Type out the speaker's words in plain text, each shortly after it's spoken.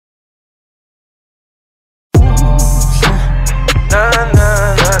Nah,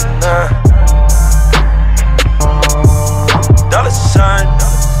 nah, nah, nah. Dollar sign.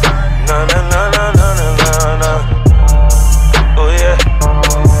 Nah, nah, nah, nah, nah, nah, nah. Oh yeah.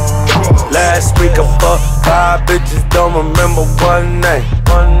 Last week I fucked 5 bitches, don't remember one name.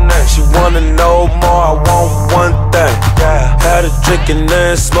 She wanna know more, I want one thing. Had her drinking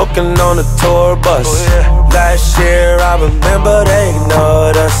and smoking on the tour bus. Last year I remember they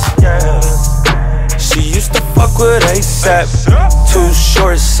ignored us. She used to fuck with ASAP. Too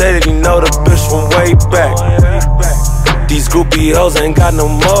short, said that he know the bitch from way back. These groupie hoes ain't got no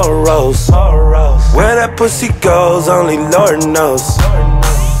morals. Where that pussy goes, only Lord knows.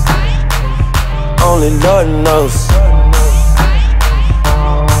 Only Lord knows.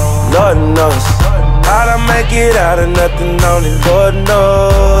 Lord knows. How'd I make it out of nothing? Only Lord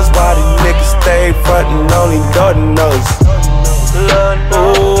knows. Why these niggas stay frontin'? Only Lord knows.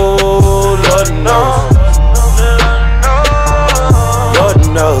 Ooh, Lord knows. Lord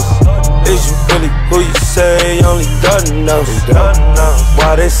knows. Is you really who you say? Only Lord knows.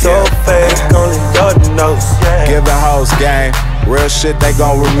 Why they so fake? Only Lord knows. Giving hoes game, real shit they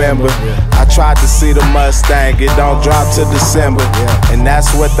gon' remember. I tried to see the Mustang, it don't drop till December. And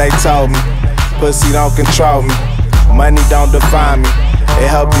that's what they told me. Pussy don't control me, money don't define me. It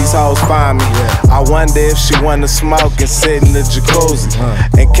helped these hoes find me. I wonder if she wanna smoke and sit in the jacuzzi.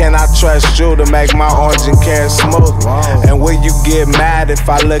 And can I trust you to make my orange and carrot smoothie? And will you get mad if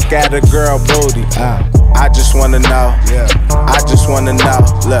I look at a girl booty? I just wanna know, I just wanna know.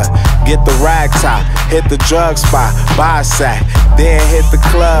 Look, get the rag top, hit the drug spot, buy a sack, then hit the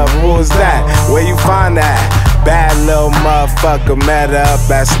club. Who was that? Where you find that? Bad little motherfucker met her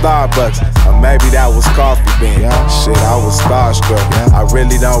up at Starbucks. Or maybe that was Coffee Bean. Shit, I was starstruck. I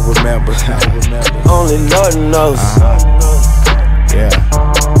really don't remember. Only Lord knows.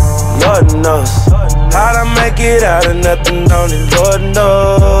 Lord knows. How'd I make it out of nothing? Only Lord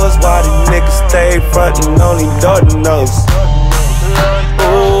knows. Why these niggas stay frontin'? Only Lord knows.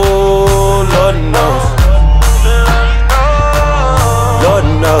 Ooh, Lord knows. Lord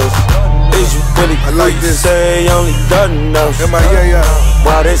knows. Is you really who you say? Only Lord knows.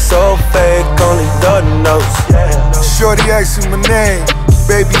 Why they so fake? Only Lord knows. Shorty asked me my name,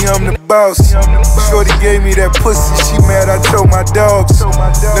 baby I'm the boss. Shorty gave me that pussy, she mad I told my dogs.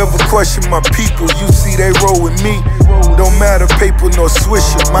 Never question my people, you see they roll with me. Don't matter paper nor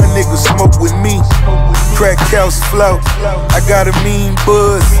swisher, my niggas smoke with me. Crack house flow, I got a mean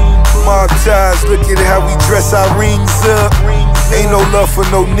buzz. Mob ties, look at how we dress our rings up. Ain't no love for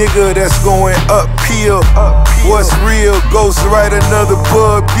no nigga that's going uphill. What's real, goes right another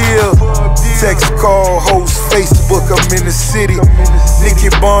bug deal. Text, call, host, Facebook, I'm in the city. Nicky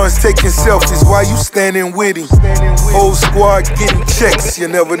Barnes taking selfies while you standing with him. Whole squad getting checks, you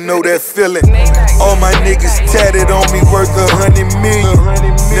never know that feeling. All my niggas tatted on me, worth 100 million.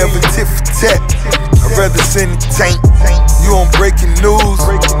 Never tit for tat, I'd rather send a tank. You on breaking news,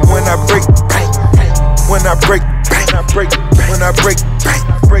 when I break bank. When I break bank, when I break bank, when I break bank,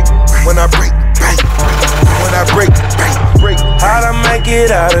 when I break bank. How'd I make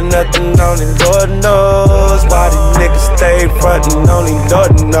it out of nothing? Only Lord knows. Why these niggas stay frontin'? Only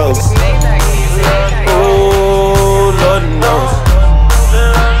Lord knows. Ooh, Lord knows.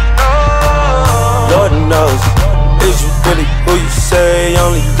 Lord knows. Is you really who you say?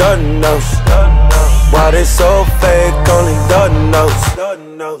 Only Lord knows. Why they so fake? Only Lord knows. Lord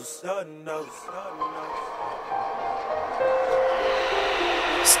knows. Lord knows.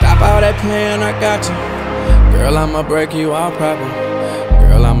 Stop all that playing, I got you. Girl, I'ma break you all proper.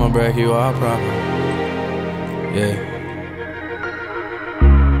 Girl, I'ma break you all proper. Yeah.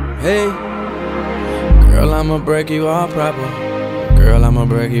 Hey. Girl, I'ma break you all proper. Girl, I'ma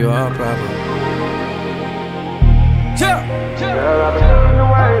break you all proper. Yeah. Girl, I've been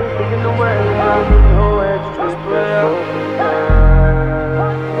thinking the way,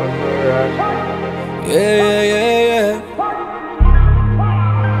 Yeah.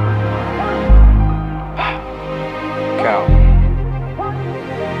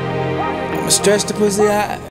 I'ma stretch the pussy out.